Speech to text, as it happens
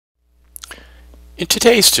In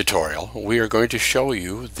today's tutorial, we are going to show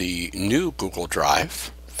you the new Google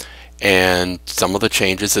Drive and some of the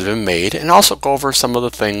changes that have been made, and also go over some of the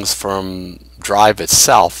things from Drive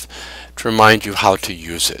itself to remind you how to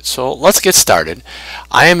use it. So let's get started.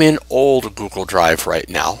 I am in old Google Drive right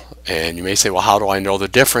now, and you may say, well, how do I know the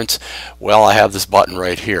difference? Well, I have this button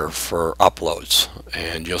right here for uploads,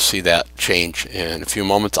 and you'll see that change in a few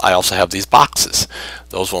moments. I also have these boxes.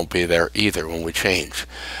 Those won't be there either when we change.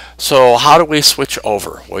 So how do we switch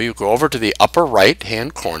over? Well, you go over to the upper right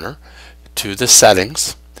hand corner to the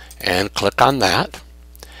settings and click on that,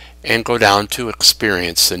 and go down to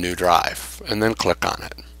experience the new drive, and then click on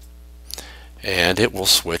it, and it will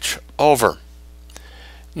switch over.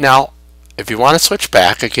 Now if you want to switch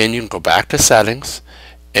back, again, you can go back to settings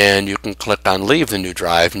and you can click on leave the new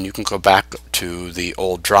drive, and you can go back to the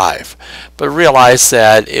old drive. But realize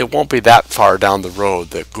that it won't be that far down the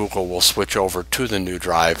road that Google will switch over to the new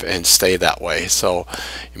drive and stay that way. So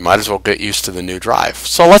you might as well get used to the new drive.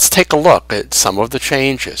 So let's take a look at some of the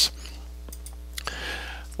changes.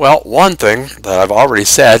 Well, one thing that I've already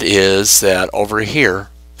said is that over here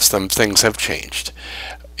some things have changed.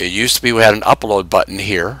 It used to be we had an upload button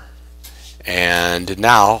here, and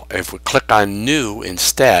now if we click on new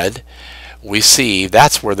instead, we see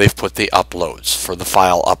that's where they've put the uploads for the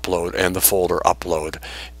file upload and the folder upload,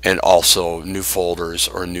 and also new folders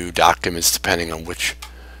or new documents depending on which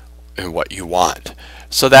and what you want.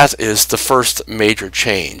 So that is the first major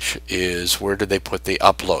change, is where did they put the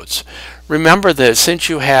uploads. Remember that since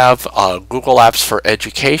you have a Google Apps for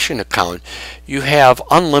Education account, you have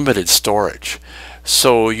unlimited storage.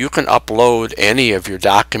 So you can upload any of your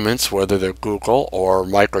documents, whether they're Google or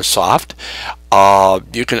Microsoft.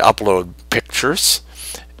 You can upload pictures,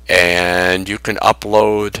 and you can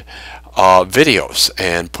upload videos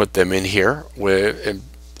and put them in here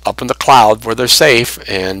up in the cloud where they're safe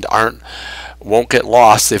and won't get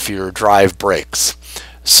lost if your drive breaks.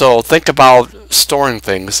 So think about storing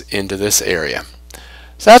things into this area.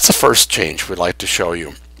 So that's the first change we'd like to show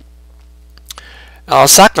you.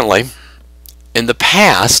 Secondly, in the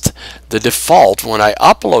past, the default when I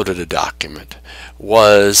uploaded a document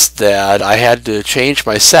was that I had to change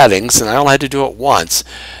my settings, and I only had to do it once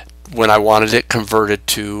when I wanted it converted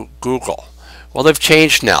to Google. Well, they've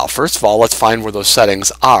changed now. First of all, let's find where those settings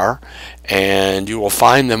are, and you will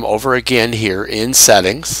find them over again here in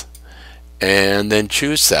settings, and then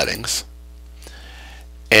choose settings.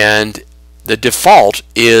 And the default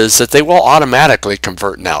is that they will automatically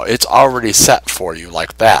convert now. It's already set for you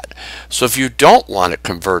like that. So if you don't want it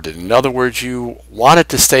converted, in other words, you want it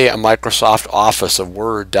to stay a Microsoft Office, a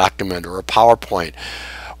Word document, or a PowerPoint,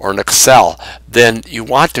 or an Excel, then you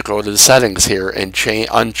want to go to the settings here and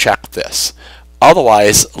uncheck this.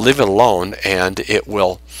 Otherwise, leave it alone and it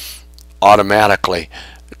will automatically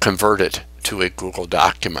convert it to a Google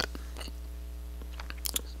document.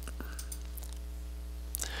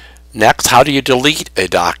 Next, how do you delete a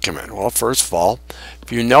document? Well, first of all,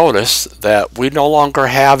 if you notice that we no longer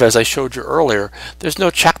have, as I showed you earlier, there's no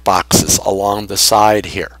check boxes along the side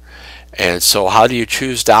here. And so how do you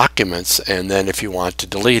choose documents, and then if you want to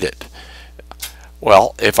delete it?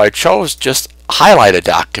 Well, if I chose just highlight a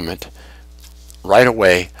document, right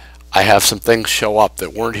away I have some things show up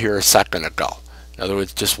that weren't here a second ago. In other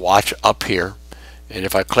words, just watch up here, and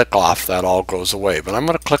if I click off, that all goes away. But I'm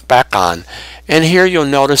going to click back on, and here you'll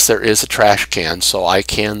notice there is a trash can, so I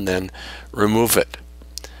can then remove it.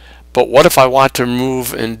 But what if I want to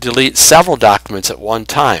remove and delete several documents at one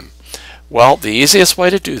time? Well, the easiest way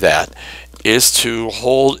to do that is to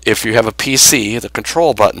hold, if you have a PC, the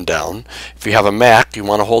control button down. If you have a Mac, you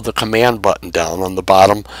want to hold the command button down on the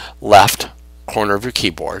bottom left corner of your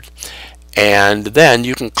keyboard, and then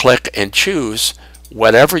you can click and choose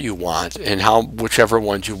whatever you want and whichever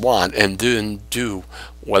ones you want, and then do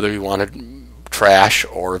whether you want to trash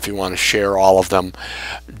or if you want to share all of them.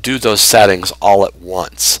 Do those settings all at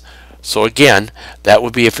once. So again, that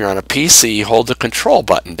would be if you're on a PC, hold the control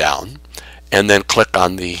button down and then click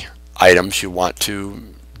on the items you want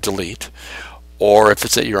to delete, or if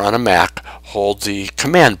it's that you're on a Mac, hold the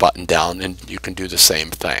command button down and you can do the same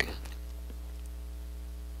thing.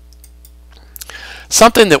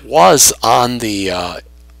 Something that was on the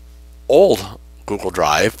old Google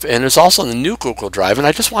Drive and is also in the new Google Drive, and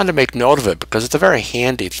I just wanted to make note of it because it's a very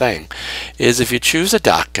handy thing, is if you choose a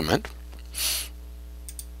document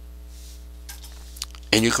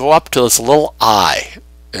and you go up to this little I,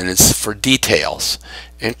 and it's for details,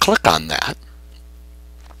 and click on that,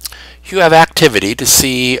 you have activity to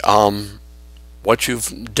see what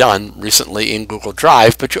you've done recently in Google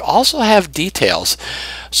Drive, but you also have details.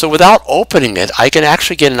 So without opening it, I can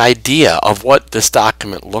actually get an idea of what this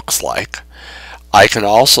document looks like. I can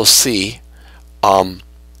also see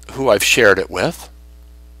who I've shared it with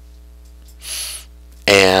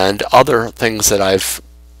and other things that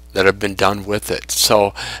have been done with it.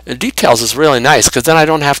 So the details is really nice because then I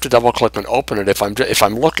don't have to double click and open it. If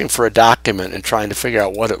I'm looking for a document and trying to figure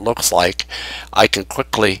out what it looks like, I can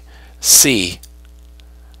quickly see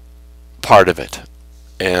part of it,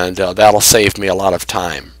 and that'll save me a lot of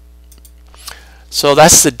time. So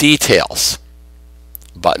that's the details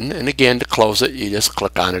button, and again, to close it, you just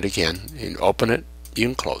click on it again. You can open it, you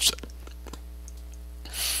can close it.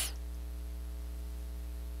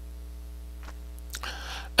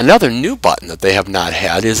 Another new button that they have not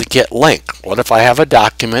had is a Get Link. What if I have a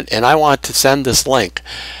document and I want to send this link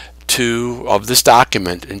of this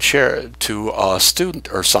document and share it to a student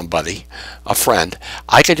or somebody, a friend?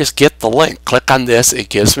 I can just get the link, click on this, it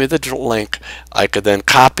gives me the link. I could then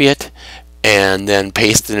copy it and then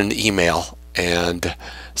paste it in an email and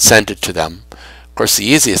send it to them. Of course, the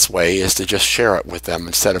easiest way is to just share it with them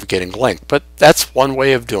instead of getting a link, but that's one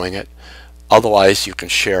way of doing it. Otherwise, you can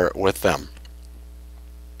share it with them.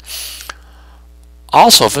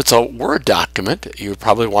 Also, if it's a Word document, you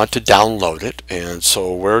probably want to download it. And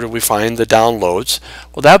so where do we find the downloads?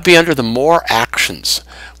 Well, that would be under the More Actions,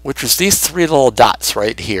 which is these three little dots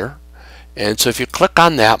right here. And so if you click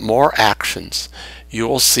on that, More Actions, you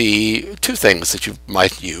will see two things that you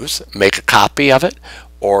might use: make a copy of it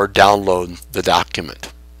or download the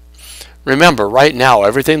document. Remember, right now,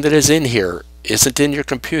 everything that is in here isn't in your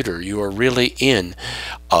computer. You are really in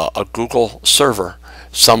a Google server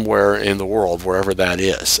somewhere in the world, wherever that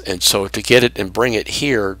is. And so to get it and bring it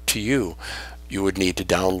here to you, you would need to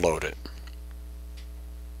download it.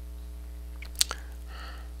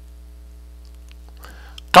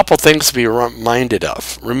 A couple things to be reminded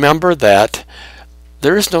of. Remember that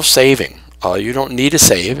there is no saving. You don't need to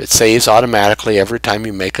save. It saves automatically every time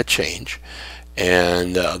you make a change.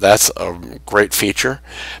 And that's a great feature.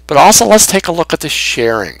 But also, let's take a look at the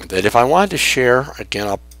sharing. That if I wanted to share, again,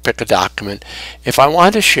 I'll pick a document. If I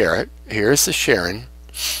wanted to share it, here's the sharing.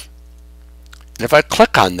 And if I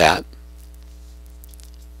click on that,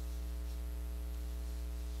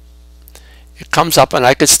 it comes up and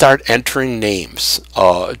I could start entering names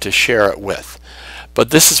to share it with. But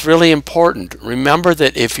this is really important. Remember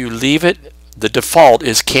that if you leave it, the default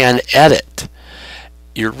is Can Edit.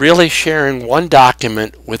 You're really sharing one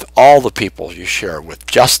document with all the people you share with,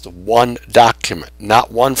 just one document,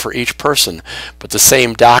 not one for each person, but the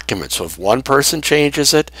same document. So if one person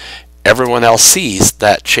changes it, everyone else sees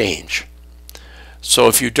that change. So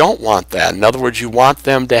if you don't want that, in other words, you want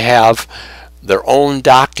them to have their own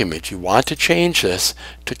document, you want to change this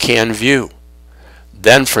to Can View.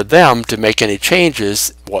 Then for them to make any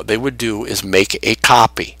changes, what they would do is make a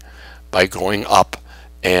copy by going up.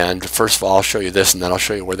 And first of all, I'll show you this, and then I'll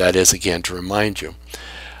show you where that is again to remind you.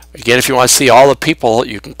 Again, if you want to see all the people,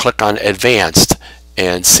 you can click on Advanced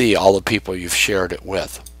and see all the people you've shared it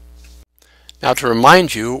with. Now, to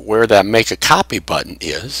remind you where that Make a Copy button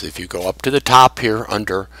is, if you go up to the top here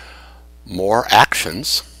under More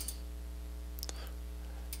Actions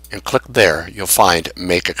and click there, you'll find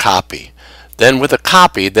Make a Copy. Then with a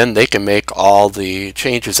copy, then they can make all the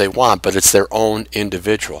changes they want, but it's their own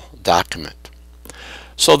individual document.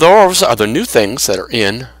 So those are the new things that are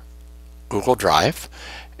in Google Drive,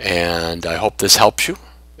 and I hope this helps you.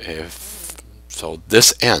 So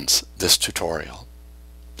this ends this tutorial.